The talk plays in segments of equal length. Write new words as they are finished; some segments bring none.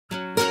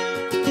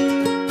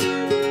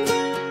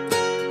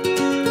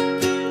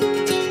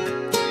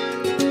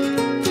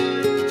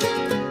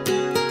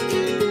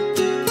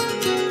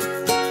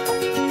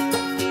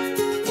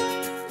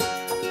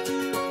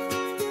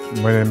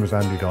name is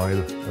Andy Doyle.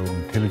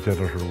 I'm Tillage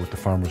Editor with the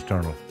Farmers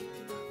Journal.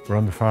 We're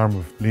on the farm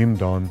of Liam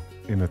Dunne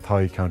in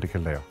Co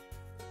Kildare.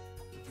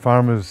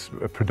 Farm is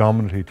a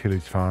predominantly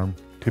tillage farm,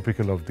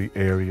 typical of the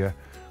area,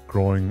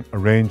 growing a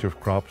range of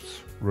crops,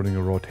 running a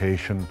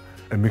rotation,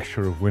 a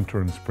mixture of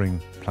winter and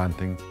spring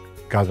planting,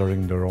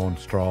 gathering their own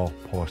straw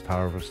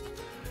post-harvest,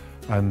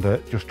 and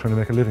just trying to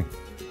make a living.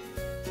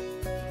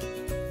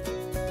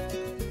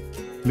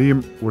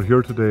 Liam, we're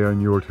here today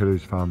on your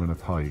tillage farm in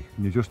Athy.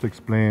 Can you just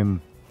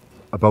explain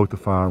about the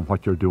farm,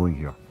 what you're doing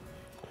here?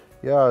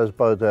 Yeah, it's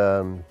about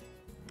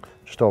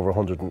just over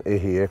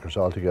 180 acres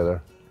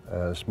altogether.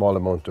 A small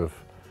amount of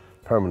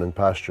permanent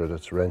pasture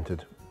that's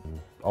rented.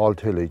 All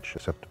tillage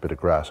except a bit of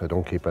grass. I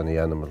don't keep any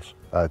animals.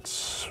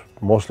 It's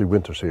mostly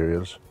winter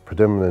cereals,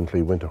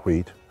 predominantly winter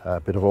wheat, a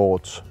bit of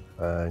oats,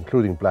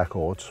 including black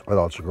oats. I'll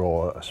also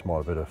grow a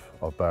small bit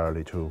of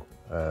barley too.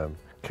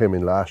 Came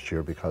in last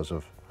year because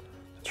of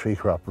the tree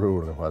crop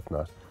rule and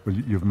whatnot. Well,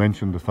 you've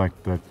mentioned the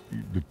fact that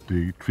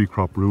the tree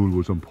crop rule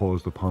was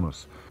imposed upon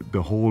us.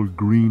 The whole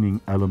greening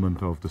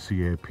element of the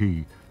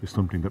CAP is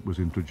something that was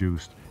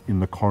introduced in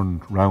the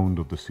current round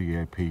of the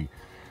CAP.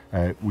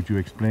 Would you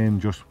explain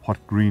just what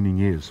greening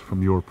is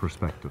from your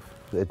perspective?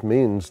 It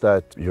means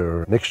that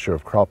your mixture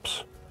of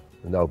crops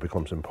now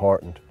becomes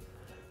important.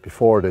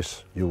 Before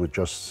this, you would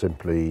just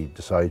simply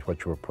decide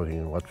what you were putting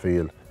in what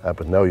field,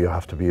 but now you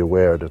have to be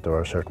aware that there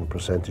are certain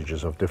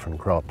percentages of different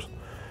crops.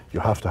 You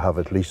have to have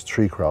at least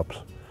 3 crops.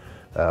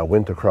 A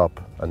winter crop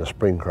and a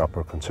spring crop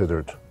are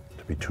considered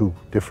to be 2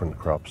 different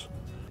crops.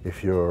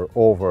 If you're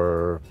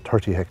over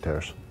 30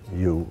 hectares,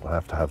 you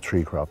have to have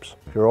 3 crops.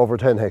 If you're over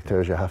 10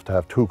 hectares, you have to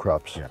have 2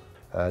 crops.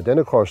 Yeah. Then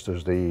of course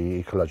there's the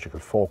ecological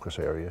focus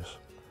areas,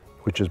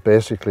 which is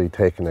basically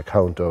taking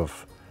account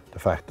of the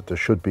fact that there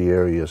should be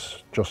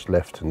areas just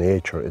left to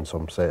nature in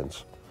some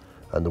sense.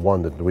 And the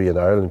one that we in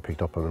Ireland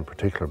picked up on in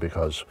particular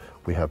because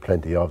we have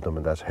plenty of them,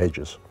 and that's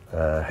hedges.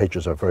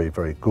 Hedges are very,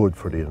 very good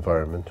for the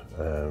environment.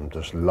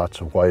 There's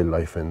lots of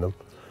wildlife in them.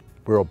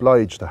 We're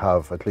obliged to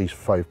have at least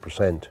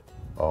 5%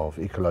 of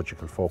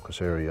ecological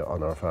focus area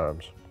on our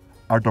farms.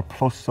 Are there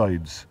plus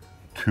sides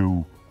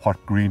to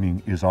what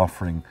greening is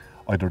offering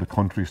either the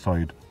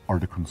countryside or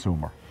the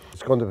consumer?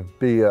 It's going to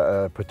be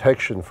a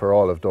protection for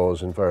all of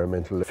those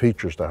environmental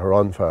features that are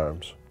on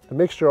farms. The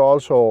mixture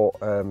also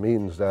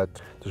means that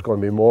there's going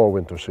to be more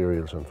winter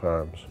cereals on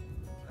farms,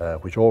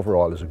 which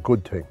overall is a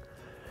good thing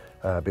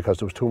because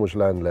there was too much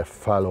land left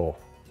fallow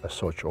as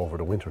such over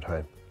the winter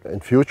time. In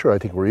future, I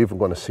think we're even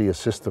going to see a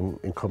system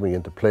coming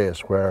into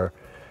place where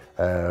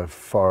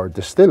for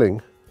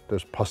distilling,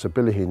 there's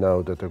possibility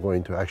now that they're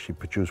going to actually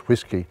produce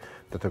whiskey,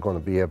 that they're going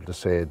to be able to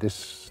say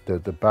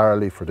the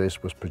barley for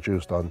this was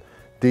produced on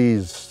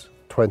these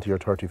 20 or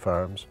 30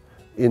 farms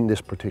in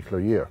this particular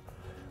year.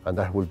 And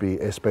that will be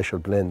a special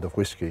blend of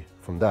whiskey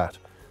from that.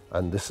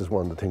 And this is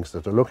one of the things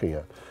that they're looking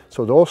at.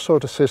 So those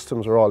sort of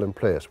systems are all in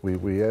place.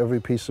 Every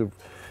piece of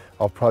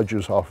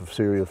produce off of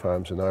cereal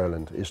farms in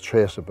Ireland is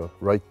traceable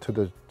right to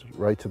the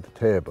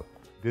table.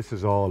 This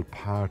is all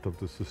part of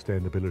the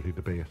sustainability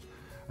debate,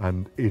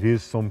 and it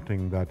is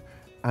something that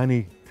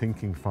any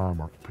thinking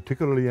farmer,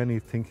 particularly any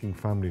thinking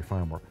family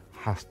farmer,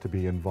 has to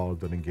be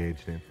involved and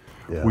engaged in.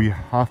 Yeah. We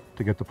have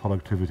to get the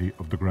productivity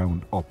of the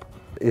ground up.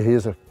 It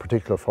is a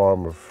particular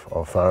form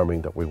of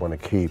farming that we want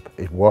to keep.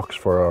 It works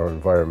for our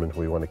environment,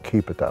 we want to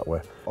keep it that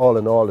way. All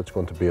in all, it's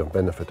going to be of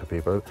benefit to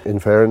people. In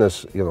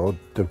fairness, you know,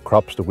 the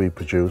crops that we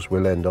produce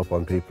will end up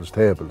on people's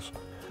tables.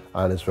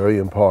 And it's very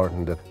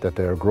important that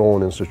they're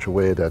grown in such a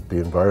way that the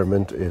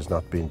environment is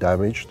not being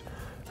damaged.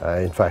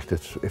 In fact,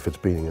 if it's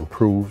being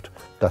improved,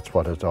 that's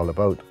what it's all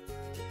about.